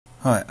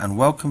Hi, and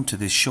welcome to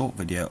this short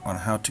video on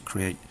how to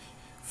create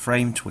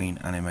frame tween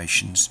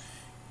animations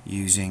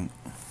using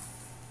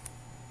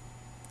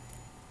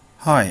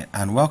which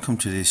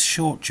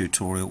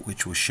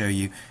will show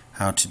you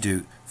how to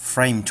do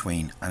frame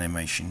tween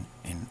animation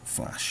in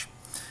Flash.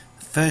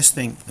 The first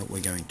thing that we're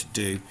going to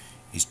do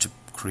is to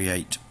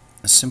create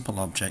a simple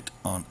object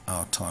on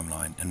our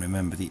timeline, and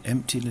remember the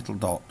empty little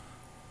dot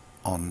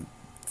on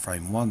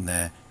frame 1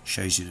 there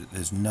shows you that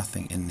there's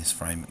nothing in this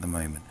frame at the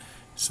moment.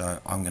 So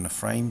I'm going to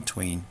frame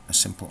tween a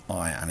simple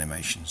eye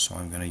animation. So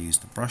I'm going to use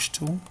the brush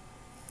tool,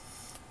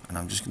 and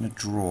I'm just going to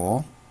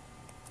draw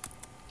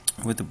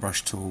with the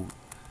brush tool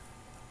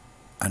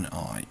an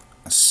eye,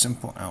 a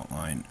simple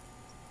outline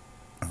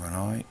of an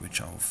eye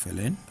which I will fill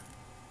in.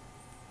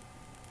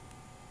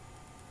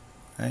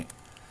 Okay,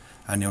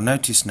 and you'll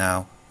notice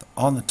now that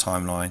on the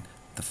timeline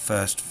the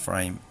first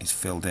frame is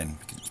filled in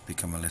because it's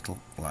become a little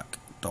black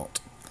dot.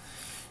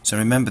 So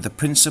remember, the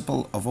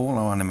principle of all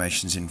our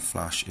animations in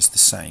Flash is the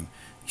same.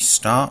 You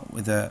start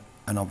with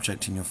an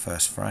object in your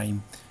first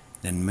frame,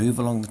 then move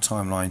along the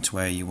timeline to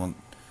where you want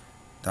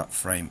that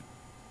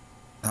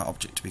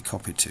object to be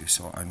copied to.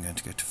 So I'm going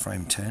to go to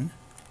frame 10,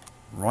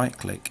 right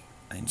click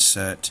and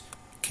insert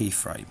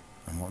keyframe,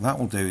 and what that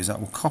will do is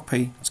that will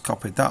copy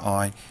that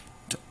eye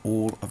to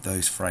all of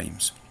those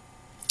frames.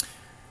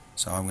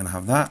 So I'm going to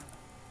have that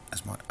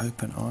as my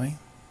open eye,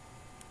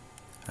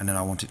 and then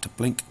I want it to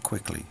blink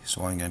quickly,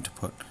 so I'm going to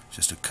put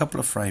just a couple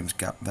of frames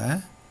gap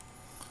there,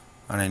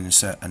 and then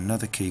insert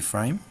another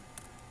keyframe,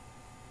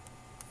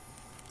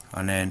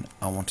 and then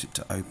I want it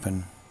to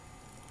open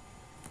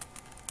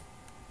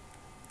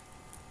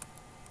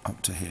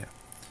up to here.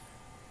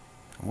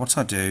 And what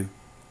I do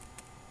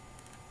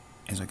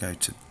is I go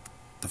to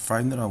the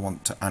frame that I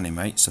want to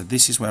animate. So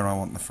this is where I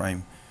want the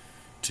frame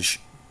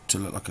to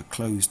look like a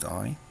closed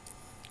eye.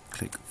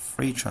 Click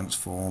free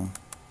transform,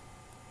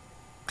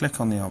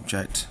 click on the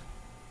object.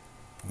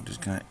 I'm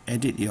just going to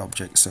edit the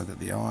object so that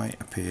the eye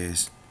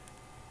appears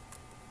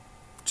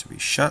to be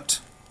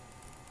shut,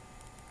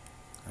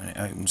 and it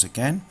opens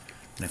again,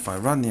 and if I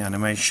run the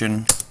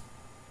animation,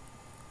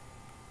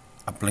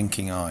 a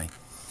blinking eye.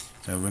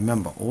 So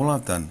remember, all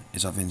I've done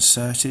is I've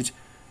inserted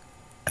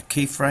a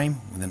keyframe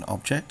with an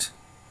object,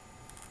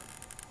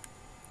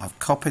 I've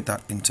copied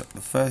that into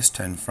the first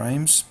 10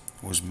 frames,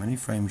 or as many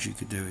frames you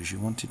could do as you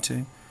wanted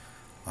to.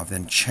 I've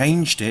then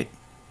changed it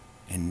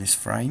in this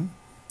frame,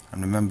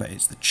 and remember,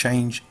 it's the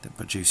change that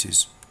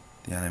produces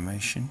the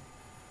animation,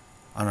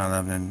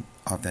 and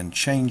I've then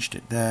changed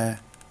it there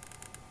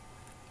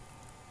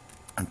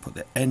and put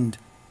the end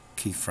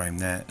keyframe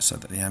there so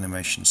that the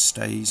animation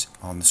stays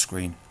on the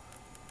screen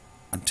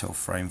until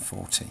frame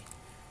 40.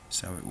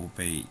 So it will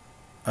be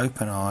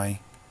open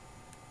eye,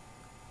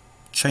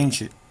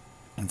 change it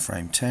in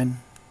frame 10,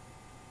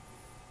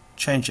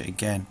 change it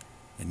again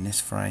in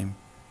this frame,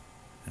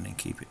 and then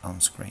keep it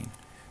on screen.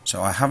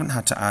 So I haven't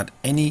had to add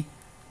any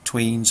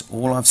tweens.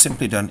 All I've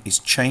simply done is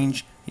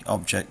change the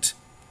object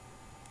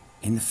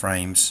in the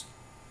frames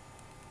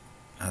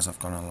as I've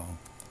gone along.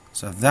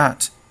 So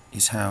that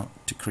is how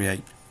to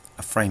create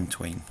a frame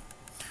tween.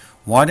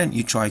 Why don't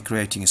you try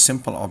creating a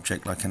simple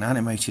object like an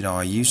animated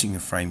eye using a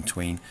frame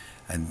tween,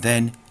 and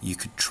then you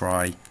could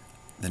try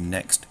the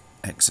next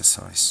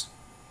exercise.